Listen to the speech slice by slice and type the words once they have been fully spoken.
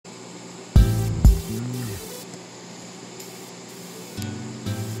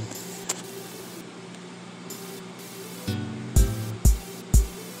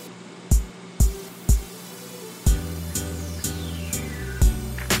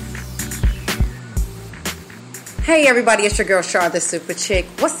Hey everybody, it's your girl Char, the Super Chick.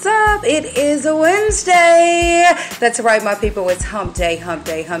 What's up? It is a Wednesday. That's right, my people. It's hump day, hump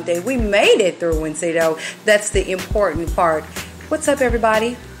day, hump day. We made it through Wednesday, though. That's the important part. What's up,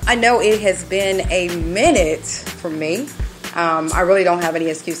 everybody? I know it has been a minute for me. I really don't have any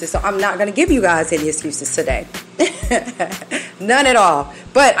excuses, so I'm not going to give you guys any excuses today. None at all.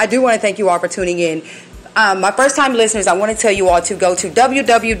 But I do want to thank you all for tuning in. My first time listeners, I want to tell you all to go to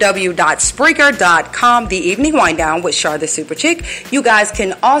www.spreaker.com, The Evening Wind Down with Char the Super Chick. You guys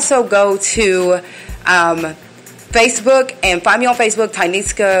can also go to Facebook and find me on Facebook, Char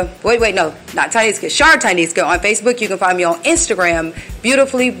Tyniska on Facebook. You can find me on Instagram,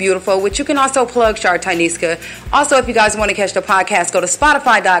 Beautifully Beautiful, which you can also plug Char Tyniska. Also, if you guys want to catch the podcast, go to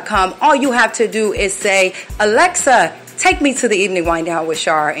Spotify.com. All you have to do is say, Alexa, take me to the Evening Wind Down with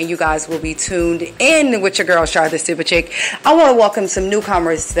Char, and you guys will be tuned in with your girl, Char the Super Chick. I want to welcome some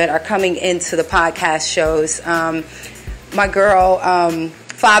newcomers that are coming into the podcast shows. My girl,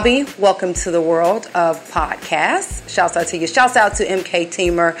 Fabi, welcome to the world of podcasts. Shouts out to you. Shouts out to MK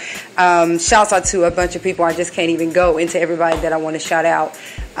Teamer. Shouts out to a bunch of people. I just can't even go into everybody that I want to shout out.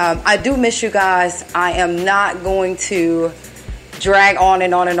 I do miss you guys. I am not going to drag on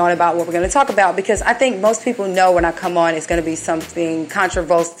and on and on about what we're going to talk about, because I think most people know when I come on it's going to be something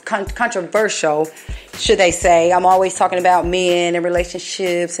controversial, should they say. I'm always talking about men and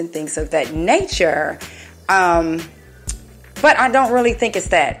relationships and things of that nature. But I don't really think it's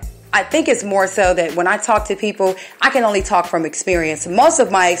that. I think it's more so that when I talk to people, I can only talk from experience. Most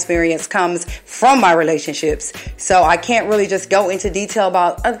of my experience comes from my relationships. So I can't really just go into detail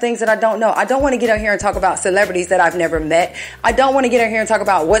about other things that I don't know. I don't want to get out here and talk about celebrities that I've never met. I don't want to get out here and talk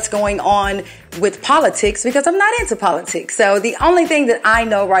about what's going on with politics, because I'm not into politics. So the only thing that I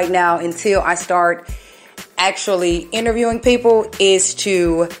know right now, until I start actually interviewing people, is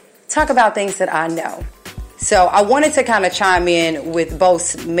to talk about things that I know. So I wanted to kind of chime in with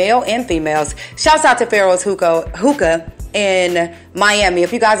both male and females. Shouts out to Pharaoh's Hookah in Miami.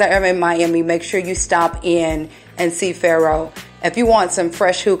 If you guys are ever in Miami, make sure you stop in and see Pharaoh. If you want some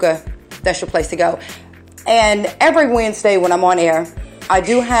fresh hookah, that's your place to go. And every Wednesday when I'm on air, I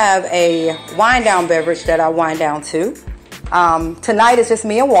do have a wind down beverage that I wind down to. Tonight is just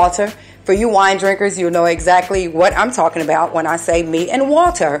me and Walter. For you wine drinkers, you'll know exactly what I'm talking about when I say me and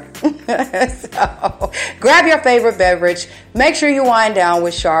Walter. So grab your favorite beverage. Make sure you wind down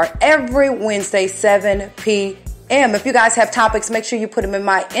with Char every Wednesday, 7 p.m. If you guys have topics, make sure you put them in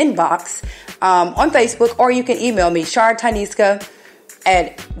my inbox on Facebook, or you can email me,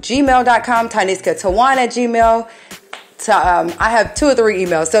 chartyniska@gmail.com, tyniskatawan@gmail. I have 2 or 3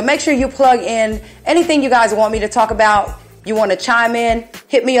 emails. So make sure you plug in anything you guys want me to talk about. You want to chime in,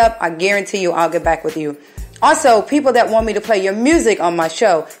 hit me up. I guarantee you I'll get back with you. Also, people that want me to play your music on my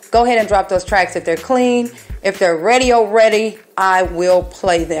show, go ahead and drop those tracks. If they're clean, if they're radio ready, I will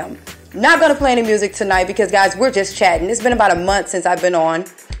play them. Not going to play any music tonight because, guys, we're just chatting. It's been about a month since I've been on.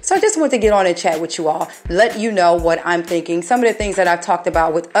 So I just want to get on and chat with you all. Let you know what I'm thinking. Some of the things that I've talked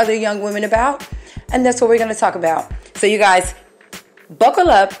about with other young women about. And that's what we're going to talk about. So you guys, buckle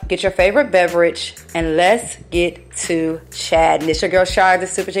up, get your favorite beverage, and let's get to chatting. It's your girl Char, the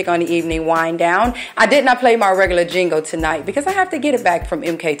Super Chick, on the Evening Wind Down. I did not play my regular jingle tonight because I have to get it back from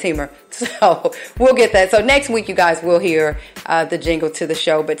MK Teamer. So we'll get that. So next week, you guys will hear the jingle to the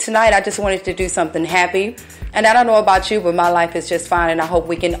show. But tonight, I just wanted to do something happy. And I don't know about you, but my life is just fine. And I hope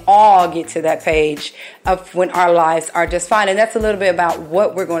we can all get to that page of when our lives are just fine. And that's a little bit about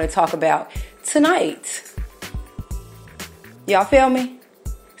what we're going to talk about tonight. Y'all feel me?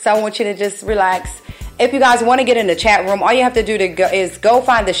 So I want you to just relax. If you guys want to get in the chat room, all you have to do is go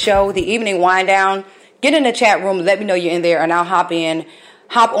find the show, The Evening Wind Down. Get in the chat room. Let me know you're in there, and I'll hop on,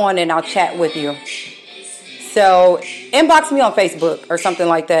 and I'll chat with you. So inbox me on Facebook or something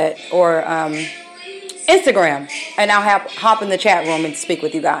like that, or Instagram, and I'll hop in the chat room and speak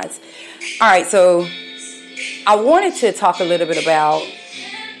with you guys. All right, so I wanted to talk a little bit about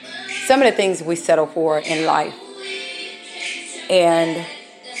some of the things we settle for in life. And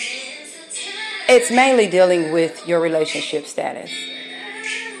it's mainly dealing with your relationship status.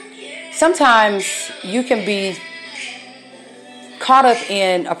 Sometimes you can be caught up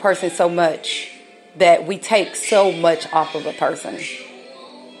in a person so much that we take so much off of a person.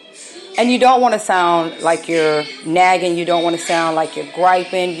 And you don't want to sound like you're nagging. You don't want to sound like you're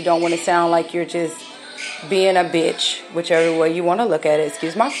griping. You don't want to sound like you're just being a bitch, whichever way you want to look at it.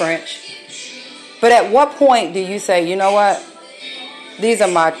 Excuse my French. But at what point do you say, you know what? These are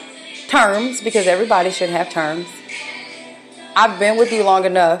my terms, because everybody should have terms. I've been with you long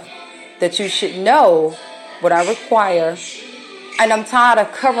enough that you should know what I require And I'm tired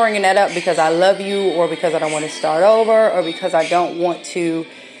of covering that up because I love you, or because I don't want to start over, or because I don't want to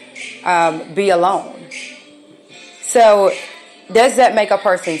be alone. So does that make a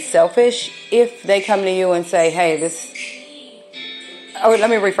person selfish if they come to you and say, hey, let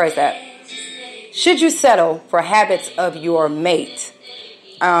me rephrase that. Should you settle for habits of your mate?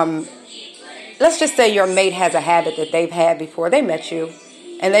 Let's just say your mate has a habit that they've had before they met you,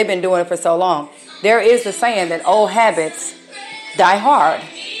 and they've been doing it for so long. There is the saying that old habits die hard.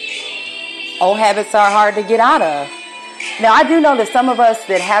 Old habits are hard to get out of. Now, I do know that some of us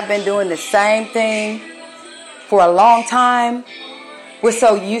that have been doing the same thing for a long time, we're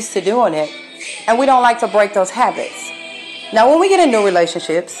so used to doing it, and we don't like to break those habits. Now, when we get in new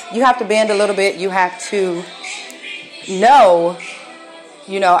relationships, you have to bend a little bit. You have to know,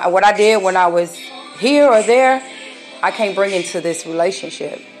 what I did when I was here or there, I can't bring into this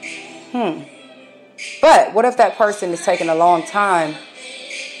relationship. But what if that person is taking a long time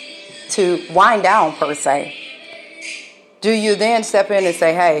to wind down, per se? Do you then step in and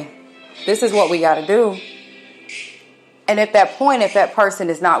say, hey, this is what we got to do? And at that point, if that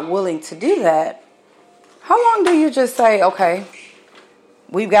person is not willing to do that, how long do you just say, okay,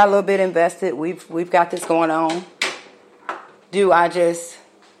 we've got a little bit invested, we've got this going on. Do I just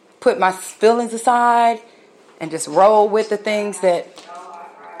put my feelings aside and just roll with the things that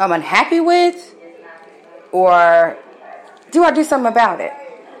I'm unhappy with? Or do I do something about it?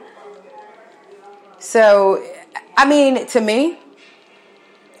 So, to me,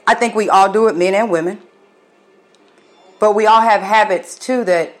 I think we all do it, men and women. But we all have habits, too,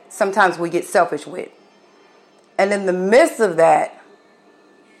 that sometimes we get selfish with. And in the midst of that,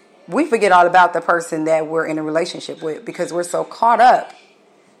 we forget all about the person that we're in a relationship with, because we're so caught up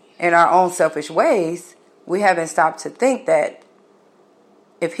in our own selfish ways, we haven't stopped to think that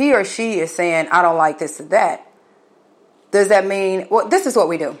if he or she is saying, I don't like this or that, does that mean, well, this is what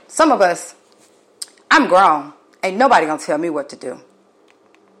we do. Some of us, I'm grown. Ain't nobody gonna tell me what to do.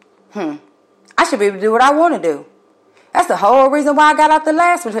 I should be able to do what I want to do. That's the whole reason why I got out the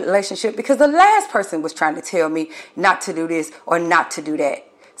last relationship, because the last person was trying to tell me not to do this or not to do that.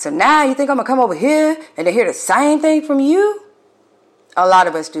 So now you think I'm going to come over here and to hear the same thing from you? A lot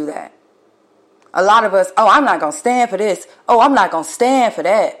of us do that. A lot of us, I'm not going to stand for this. I'm not going to stand for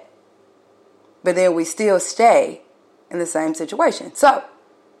that. But then we still stay in the same situation. So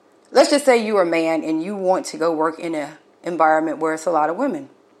let's just say you're a man and you want to go work in an environment where it's a lot of women,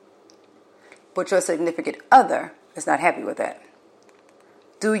 but your significant other is not happy with that.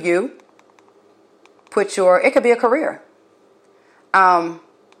 Do you it could be a career.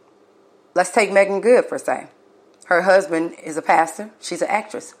 Let's take Megan Good for say. Her husband is a pastor. She's an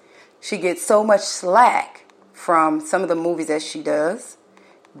actress. She gets so much slack from some of the movies that she does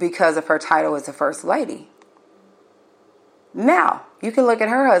because of her title as the first lady. Now, you can look at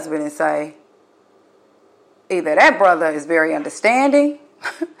her husband and say, either that brother is very understanding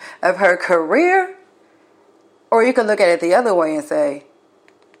of her career, or you can look at it the other way and say,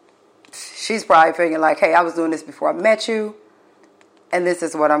 she's probably figuring like, hey, I was doing this before I met you, and this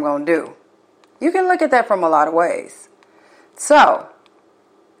is what I'm going to do. You can look at that from a lot of ways. So,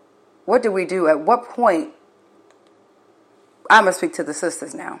 what do we do? At what point, I'm going to speak to the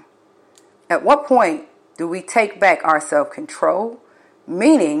sisters now. At what point do we take back our self-control?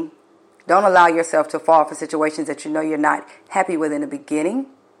 Meaning, don't allow yourself to fall for situations that you know you're not happy with in the beginning,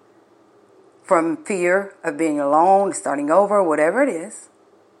 from fear of being alone, starting over, whatever it is.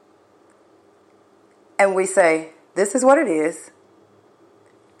 And we say, this is what it is.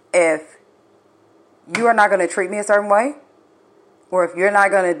 If you are not going to treat me a certain way, or if you're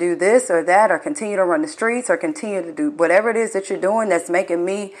not going to do this or that, or continue to run the streets, or continue to do whatever it is that you're doing that's making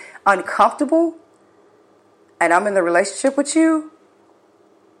me uncomfortable, and I'm in the relationship with you,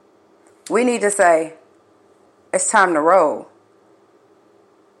 we need to say, it's time to roll.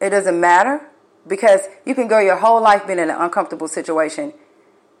 It doesn't matter, because you can go your whole life being in an uncomfortable situation,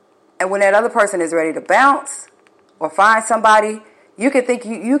 and when that other person is ready to bounce or find somebody, you could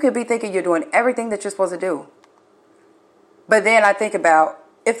be thinking you're doing everything that you're supposed to do. But then I think about,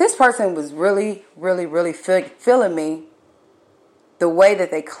 if this person was really, really, really feeling me the way that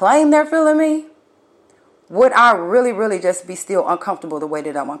they claim they're feeling me, would I really, really just be still uncomfortable the way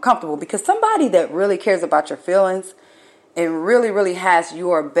that I'm uncomfortable? Because somebody that really cares about your feelings and really, really has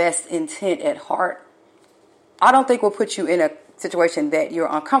your best intent at heart, I don't think will put you in a situation that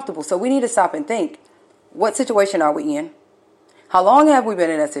you're uncomfortable. So we need to stop and think, what situation are we in? How long have we been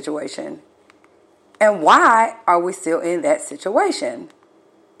in that situation? And why are we still in that situation?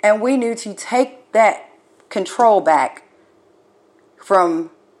 And we need to take that control back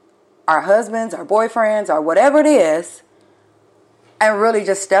from our husbands, our boyfriends, or whatever it is, and really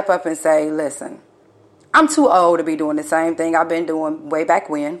just step up and say, listen, I'm too old to be doing the same thing I've been doing way back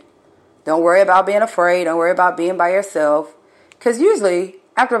when. Don't worry about being afraid. Don't worry about being by yourself. Because usually,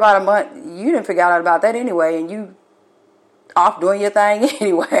 after about a month, you didn't figure out about that anyway, and you off doing your thing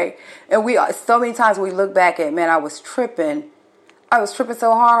anyway. And so many times we look back at, man, I was tripping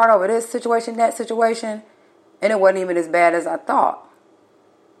so hard over this situation, that situation, and it wasn't even as bad as I thought.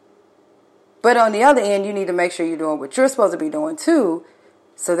 But on the other end, you need to make sure you're doing what you're supposed to be doing too,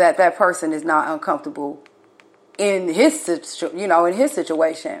 so that that person is not uncomfortable in his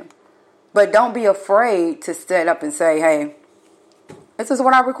situation. But don't be afraid to stand up and say, hey, this is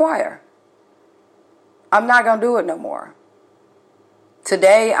what I require. I'm not going to do it no more.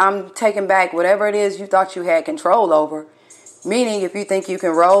 Today, I'm taking back whatever it is you thought you had control over. Meaning, if you think you can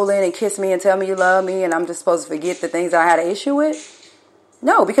roll in and kiss me and tell me you love me and I'm just supposed to forget the things that I had an issue with.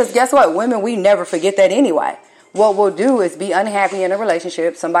 No, because guess what? Women, we never forget that anyway. What we'll do is be unhappy in a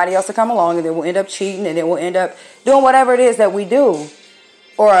relationship. Somebody else will come along and then we'll end up cheating and then we'll end up doing whatever it is that we do.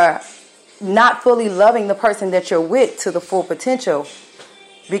 Or not fully loving the person that you're with to the full potential.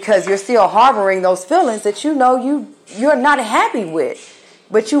 Because you're still harboring those feelings that you know you're not happy with.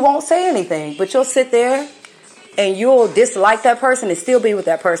 But you won't say anything. But you'll sit there and you'll dislike that person and still be with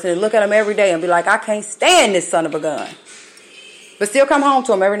that person and look at them every day and be like, I can't stand this son of a gun. But still come home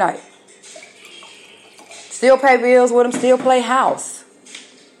to them every night. Still pay bills with them, still play house.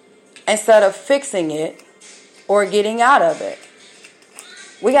 Instead of fixing it or getting out of it.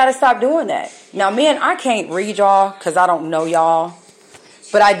 We got to stop doing that. Now, men, I can't read y'all because I don't know y'all.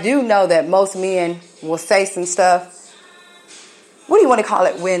 But I do know that most men will say some stuff. What do you want to call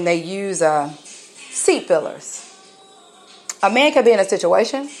it when they use seat fillers? A man could be in a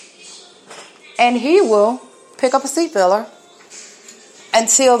situation and he will pick up a seat filler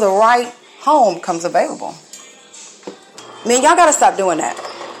until the right home comes available. Man, y'all got to stop doing that.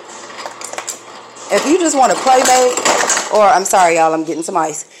 If you just want a playmate, or I'm sorry, y'all, I'm getting some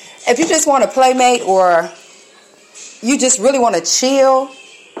ice. If you just want a playmate or you just really want to chill,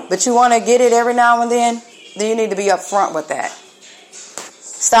 but you want to get it every now and then you need to be upfront with that.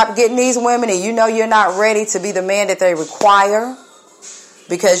 Stop getting these women and you know you're not ready to be the man that they require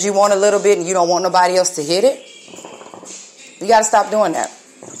because you want a little bit and you don't want nobody else to hit it. You got to stop doing that.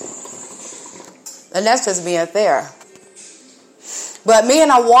 And that's just being fair. But men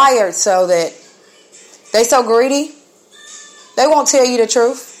are wired so that they so greedy, they won't tell you the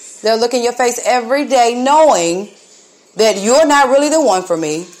truth. They'll look in your face every day knowing that you're not really the one for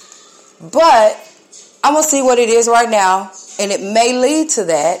me. But I'm going to see what it is right now. And it may lead to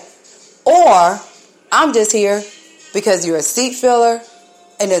that. Or I'm just here because you're a seat filler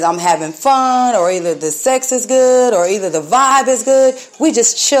and that I'm having fun, or either the sex is good or either the vibe is good. We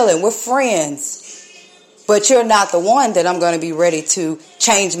just chilling. We're friends. But you're not the one that I'm going to be ready to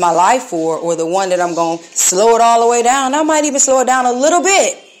change my life for, or the one that I'm going to slow it all the way down. I might even slow it down a little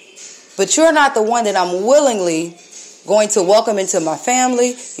bit. But you're not the one that I'm willingly going to welcome into my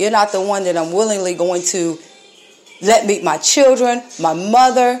family. You're not the one that I'm willingly going to let meet my children, my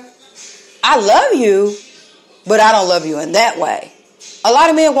mother. I love you, but I don't love you in that way. A lot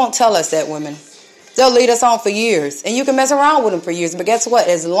of men won't tell us that, women. They'll lead us on for years. And you can mess around with them for years. But guess what?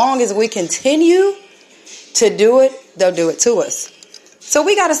 As long as we continue to do it, they'll do it to us. So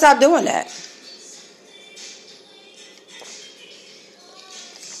we got to stop doing that.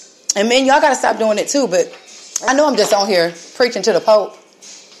 And men, y'all got to stop doing it too. But I know I'm just on here preaching to the Pope.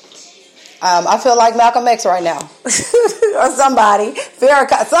 I feel like Malcolm X right now. Or somebody.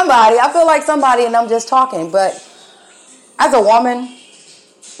 I feel like somebody and I'm just talking. But as a woman,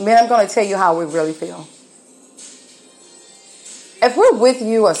 man, I'm going to tell you how we really feel. If we're with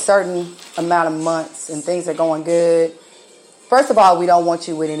you a certain amount of months and things are going good, first of all, we don't want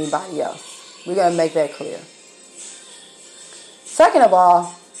you with anybody else. We're going to make that clear. Second of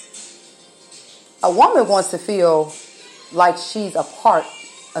all, a woman wants to feel like she's a part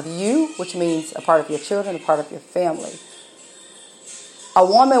of you, which means a part of your children, a part of your family. A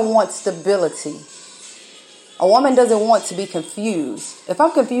woman wants stability. A woman doesn't want to be confused. If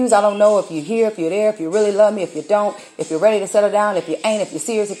I'm confused, I don't know if you're here, if you're there, if you really love me, if you don't, if you're ready to settle down, if you ain't, if you're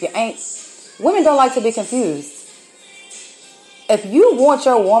serious, if you ain't. Women don't like to be confused. If you want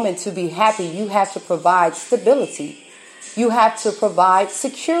your woman to be happy, you have to provide stability. You have to provide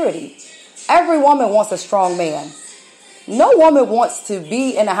security. Every woman wants a strong man. No woman wants to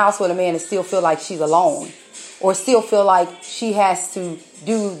be in a house with a man and still feel like she's alone, or still feel like she has to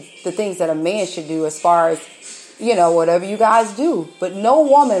do the things that a man should do as far as, whatever you guys do. But no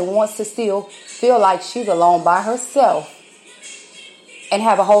woman wants to still feel like she's alone by herself and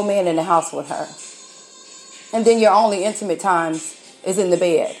have a whole man in the house with her. And then your only intimate times is in the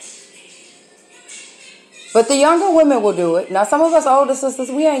bed. But the younger women will do it. Now, some of us older sisters,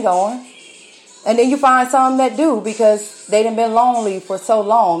 we ain't going. And then you find some that do because they done been lonely for so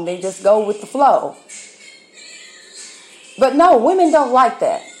long. They just go with the flow. But no, women don't like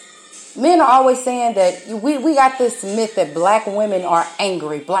that. Men are always saying that we got this myth that black women are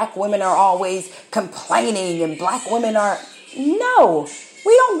angry. Black women are always complaining and black women are... No,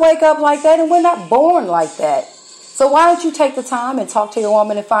 we don't wake up like that and we're not born like that. So why don't you take the time and talk to your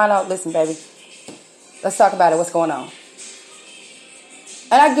woman and find out, listen, baby, let's talk about it. What's going on?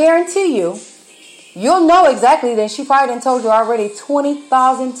 And I guarantee you, you'll know exactly that she probably done told you already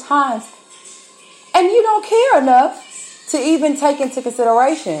 20,000 times. And you don't care enough to even take into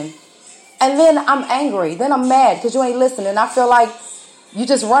consideration. And then I'm angry. Then I'm mad because you ain't listening. I feel like you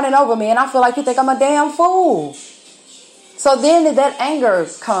just running over me. And I feel like you think I'm a damn fool. So then that anger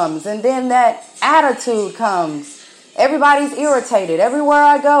comes. And then that attitude comes. Everybody's irritated. Everywhere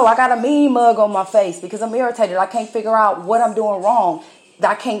I go, I got a mean mug on my face because I'm irritated. I can't figure out what I'm doing wrong.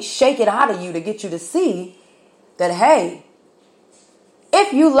 I can't shake it out of you to get you to see that, hey,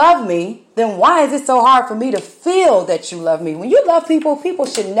 if you love me, then why is it so hard for me to feel that you love me? When you love people, people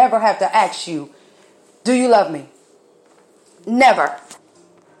should never have to ask you, do you love me? Never.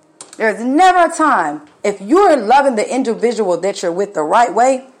 There's never a time, if you're loving the individual that you're with the right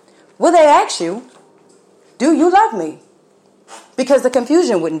way, will they ask you, do you love me? Because the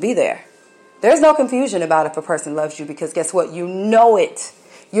confusion wouldn't be there. There's no confusion about if a person loves you because guess what? You know it.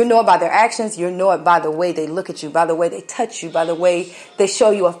 You know it by their actions. You know it by the way they look at you, by the way they touch you, by the way they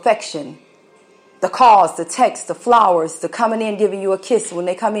show you affection. The calls, the texts, the flowers, the coming in, giving you a kiss when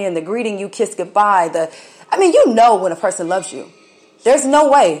they come in, the greeting you, kiss goodbye. You know when a person loves you. There's no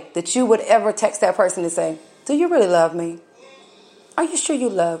way that you would ever text that person and say, do you really love me? Are you sure you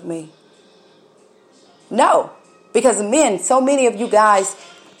love me? No, because men, so many of you guys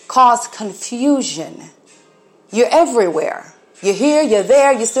cause confusion. You're everywhere. You're here, you're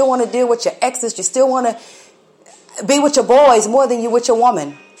there. You still want to deal with your exes. You still want to be with your boys more than you with your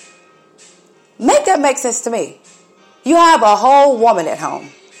woman. Make that make sense to me. You have a whole woman at home.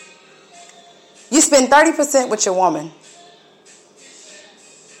 You spend 30% with your woman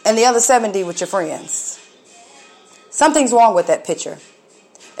and the other 70% with your friends. Something's wrong with that picture.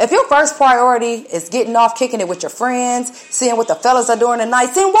 If your first priority is getting off, kicking it with your friends, seeing what the fellas are doing tonight,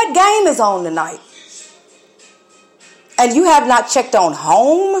 seeing what game is on tonight, and you have not checked on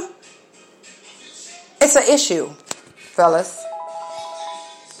home, it's an issue, fellas.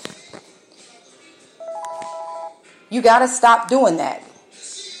 You got to stop doing that.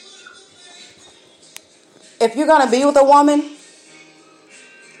 If you're going to be with a woman,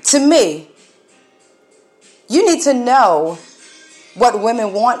 to me, you need to know what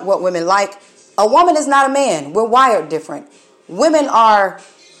women want, what women like. A woman is not a man. We're wired different. Women are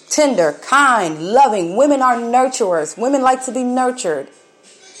tender, kind, loving. Women are nurturers. Women like to be nurtured.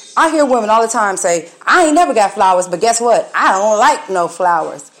 I hear women all the time say, I ain't never got flowers, but guess what? I don't like no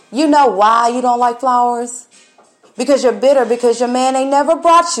flowers. You know why you don't like flowers? Because you're bitter because your man ain't never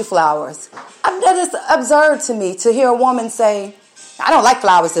brought you flowers. That is absurd to me to hear a woman say, I don't like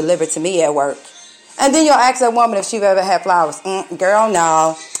flowers delivered to me at work. And then you'll ask that woman if she've ever had flowers. Girl,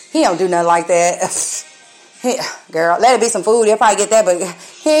 no. He don't do nothing like that. Girl, let it be some food. He'll probably get that, but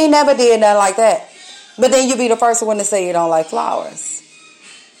he ain't never did nothing like that. But then you be the first one to say you don't like flowers.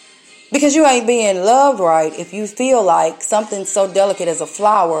 Because you ain't being loved right if you feel like something so delicate as a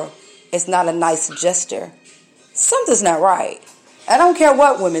flower is not a nice gesture. Something's not right. I don't care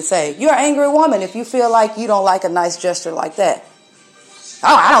what women say. You're an angry woman if you feel like you don't like a nice gesture like that.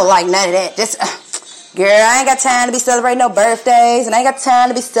 Oh, I don't like none of that. Girl, I ain't got time to be celebrating no birthdays, and I ain't got time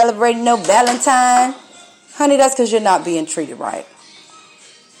to be celebrating no Valentine. Honey, that's because you're not being treated right.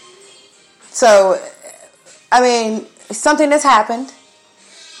 So, something that's happened,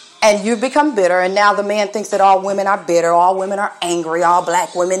 and you've become bitter, and now the man thinks that all women are bitter, all women are angry, all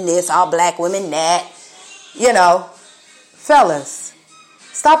black women this, all black women that. Fellas,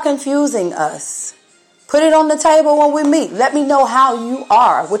 stop confusing us. Put it on the table when we meet. Let me know how you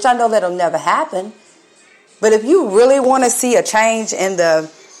are, which I know that'll never happen. But if you really want to see a change in the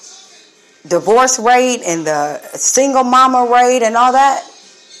divorce rate and the single mama rate and all that,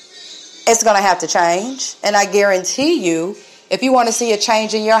 it's going to have to change. And I guarantee you, if you want to see a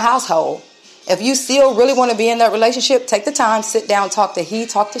change in your household, if you still really want to be in that relationship, take the time, sit down, talk to he,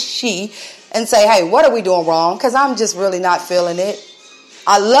 talk to she, and say, hey, what are we doing wrong? Because I'm just really not feeling it.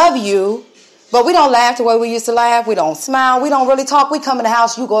 I love you, but we don't laugh the way we used to laugh. We don't smile. We don't really talk. We come in the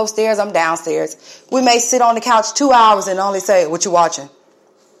house, you go upstairs, I'm downstairs. We may sit on the couch 2 hours and only say, what you watching?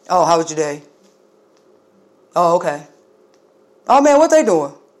 Oh, how was your day? Oh, okay. Oh, man, what they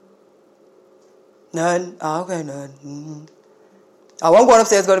doing? Nothing. Oh, okay, nothing. Mm-hmm. Oh, I'm going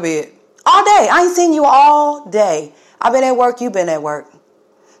upstairs, go to bed. All day. I ain't seen you all day. I've been at work, you've been at work.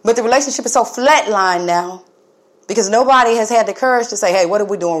 But the relationship is so flatlined now because nobody has had the courage to say, hey, what are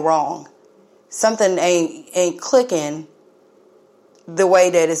we doing wrong? Something ain't clicking the way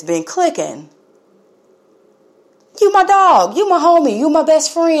that it's been clicking. You my dog. You my homie. You my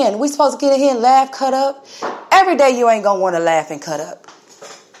best friend. We supposed to get in here and laugh, cut up. Every day you ain't going to want to laugh and cut up.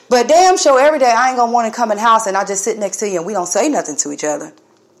 But damn sure every day I ain't going to want to come in the house and I just sit next to you and we don't say nothing to each other.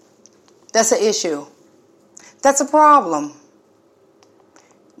 That's an issue. That's a problem.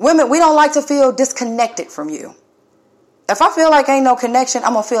 Women, we don't like to feel disconnected from you. If I feel like ain't no connection,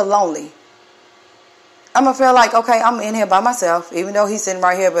 I'm going to feel lonely. I'm going to feel like, okay, I'm in here by myself, even though he's sitting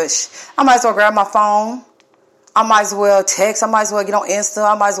right here, but I might as well grab my phone. I might as well text. I might as well get on Insta.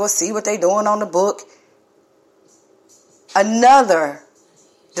 I might as well see what they doing on the book. Another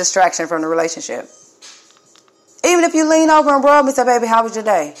distraction from the relationship. Even if you lean over and rub me and say, baby, how was your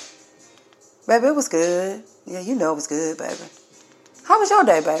day? Baby, it was good. Yeah, you know it was good, baby. How was your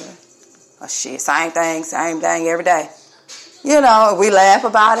day, baby? Oh, shit, same thing every day. You know, we laugh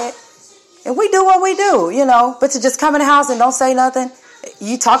about it. And we do what we do, you know. But to just come in the house and don't say nothing.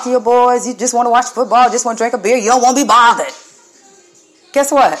 You talk to your boys. You just want to watch football. Just want to drink a beer. You don't want to be bothered.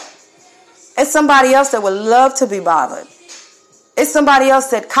 Guess what? It's somebody else that would love to be bothered. It's somebody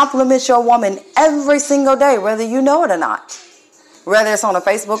else that compliments your woman every single day, whether you know it or not. Whether it's on a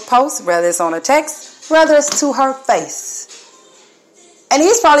Facebook post, whether it's on a text, whether it's to her face. And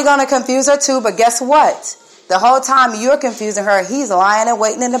he's probably going to confuse her too, but guess what? The whole time you're confusing her, he's lying and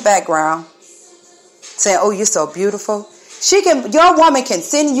waiting in the background, saying, oh, you're so beautiful. Your woman can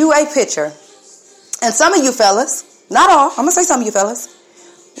send you a picture. And some of you fellas, not all, I'm going to say some of you fellas,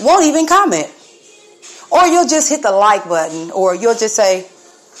 won't even comment. Or you'll just hit the like button, or you'll just say,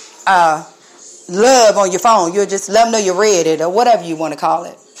 love on your phone. You'll just let them know you read it, or whatever you want to call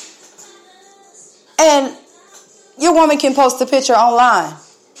it. And your woman can post a picture online.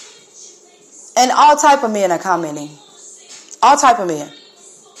 And all type of men are commenting. All type of men.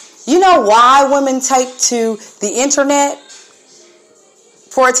 You know why women take to the internet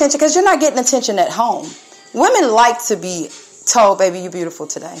for attention? Because you're not getting attention at home. Women like to be told, baby, you're beautiful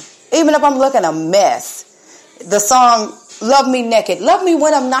today. Even if I'm looking a mess. The song, Love Me Naked. Love me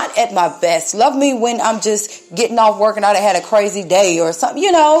when I'm not at my best. Love me when I'm just getting off work and I had a crazy day or something.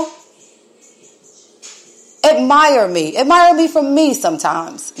 You know. Admire me. Admire me for me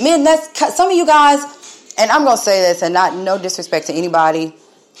sometimes. Men, that's some of you guys, and I'm going to say this and not no disrespect to anybody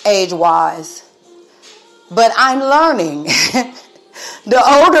age-wise, but I'm learning. The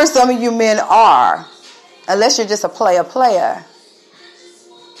older some of you men are, unless you're just a player,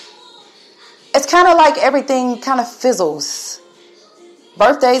 it's kind of like everything kind of fizzles.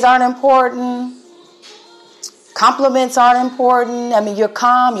 Birthdays aren't important. Compliments aren't important. I mean, you're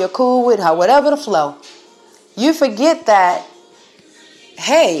calm, you're cool with her, whatever the flow. You forget that,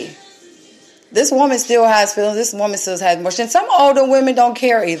 hey, this woman still has feelings. This woman still has emotion. Some older women don't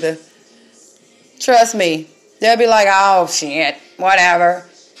care either. Trust me. They'll be like, oh, shit, whatever.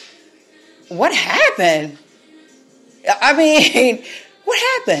 What happened? I mean, what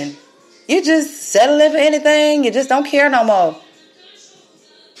happened? You just settling for anything? You just don't care no more.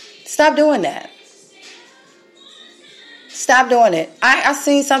 Stop doing that. Stop doing it. I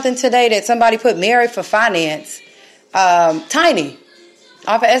seen something today that somebody put married for finance. Tiny,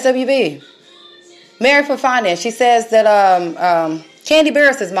 off of SWB. Married for finance. She says that Candy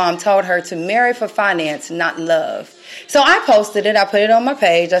Barris's mom told her to marry for finance, not love. So I posted it. I put it on my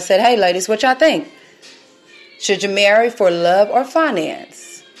page. I said, hey, ladies, what y'all think? Should you marry for love or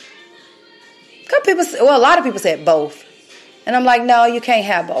finance? A lot of people said both. And I'm like, no, you can't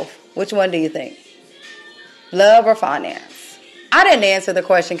have both. Which one do you think? Love or finance? I didn't answer the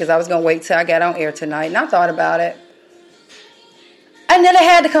question because I was going to wait till I got on air tonight. And I thought about it. And then it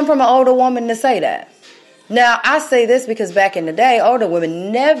had to come from an older woman to say that. Now, I say this because back in the day, older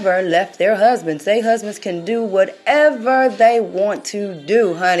women never left their husbands. Their husbands can do whatever they want to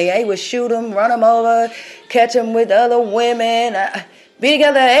do, honey. They would shoot them, run them over, catch them with other women. Be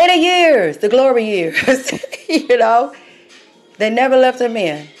together 80 years, the glory years. You know, they never left their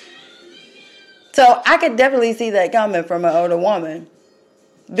men. So I could definitely see that coming from an older woman.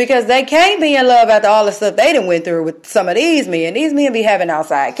 Because they can't be in love after all the stuff they done went through with some of these men. These men be having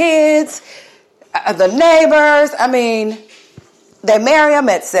outside kids, the neighbors. I mean, they marry them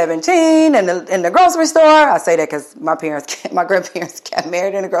at 17 in the grocery store. I say that because my grandparents got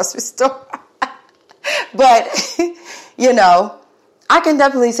married in the grocery store. But, you know, I can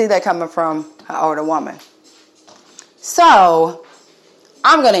definitely see that coming from an older woman. So,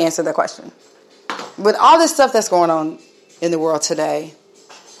 I'm going to answer the question. With all this stuff that's going on in the world today,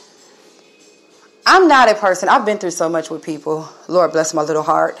 I'm not a person, I've been through so much with people. Lord bless my little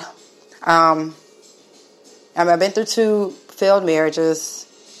heart. I've been through 2 failed marriages.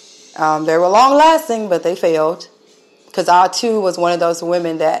 They were long lasting, but they failed. Because I too was one of those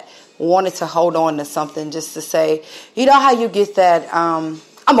women that wanted to hold on to something just to say, you know how you get that,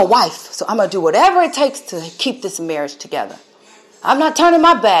 I'm a wife, so I'm going to do whatever it takes to keep this marriage together. I'm not turning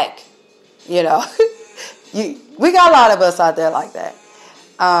my back. You know, we got a lot of us out there like that.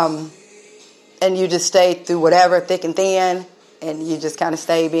 And you just stay through whatever, thick and thin, and you just kind of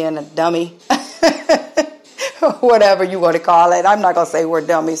stay being a dummy. Whatever you want to call it. I'm not going to say we're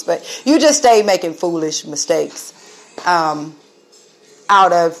dummies, but you just stay making foolish mistakes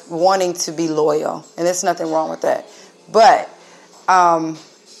out of wanting to be loyal. And there's nothing wrong with that. But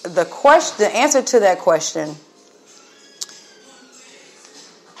the answer to that question,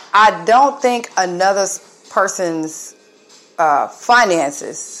 I don't think another person's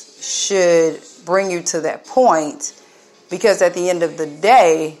finances should bring you to that point, because at the end of the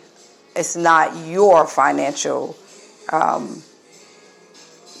day, it's not your financial,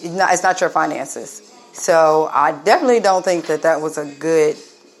 it's not your finances. So I definitely don't think that was a good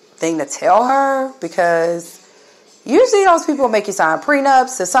thing to tell her, because usually those people make you sign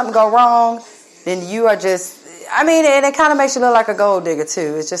prenups. If something go wrong, then you are just, and it kind of makes you look like a gold digger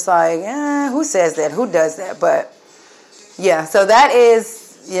too. It's just like, who says that? Who does that? But yeah, so that is,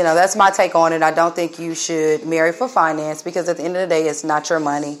 that's my take on it. I don't think you should marry for finance, because at the end of the day, it's not your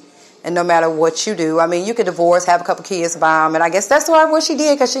money. And no matter what you do, you could divorce, have a couple kids, buy them. And I guess that's what she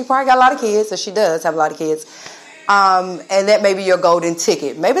did, because she probably got a lot of kids, or she does have a lot of kids. And that may be your golden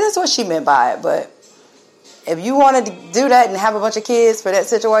ticket. Maybe that's what she meant by it. But if you wanted to do that and have a bunch of kids for that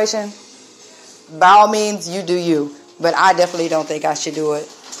situation, by all means, you do you. But I definitely don't think I should do it.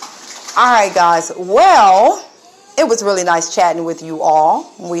 All right, guys. Well, it was really nice chatting with you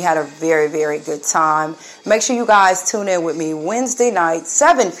all. We had a very, very good time. Make sure you guys tune in with me Wednesday night,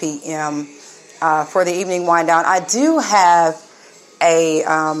 7 p.m. For the evening wind down. I do have a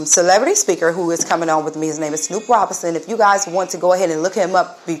celebrity speaker who is coming on with me. His name is Snoop Robinson. If you guys want to go ahead and look him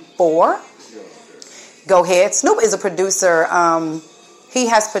up before, go ahead. Snoop is a producer. He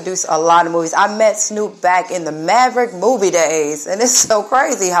has produced a lot of movies. I met Snoop back in the Maverick movie days. And it's so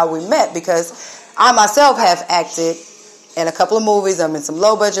crazy how we met, because I myself have acted in a couple of movies. I'm in some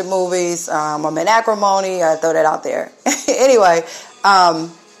low-budget movies. I'm in Acrimony. I throw that out there. Anyway,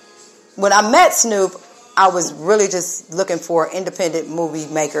 when I met Snoop, I was really just looking for independent movie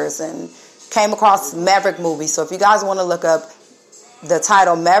makers and came across Maverick Movies. So if you guys want to look up the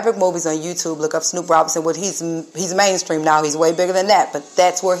title Maverick Movies on YouTube, look up Snoop Robinson. He's mainstream now. He's way bigger than that, but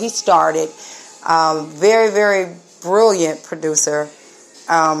that's where he started. Very, very brilliant producer.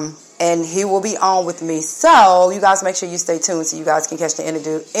 And he will be on with me. So you guys make sure you stay tuned so you guys can catch the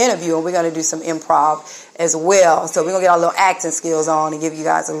interview. And we're going to do some improv as well. So we're going to get our little acting skills on and give you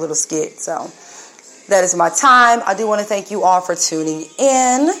guys a little skit. So that is my time. I do want to thank you all for tuning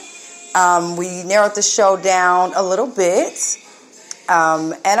in. We narrowed the show down a little bit.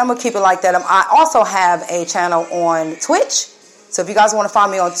 And I'm going to keep it like that. I also have a channel on Twitch. So if you guys want to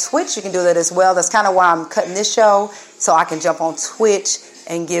find me on Twitch, you can do that as well. That's kind of why I'm cutting this show, so I can jump on Twitch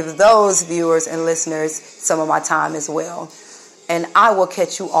and give those viewers and listeners some of my time as well. And I will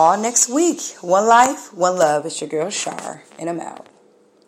catch you all next week. One life, one love. It's your girl, Char, and I'm out.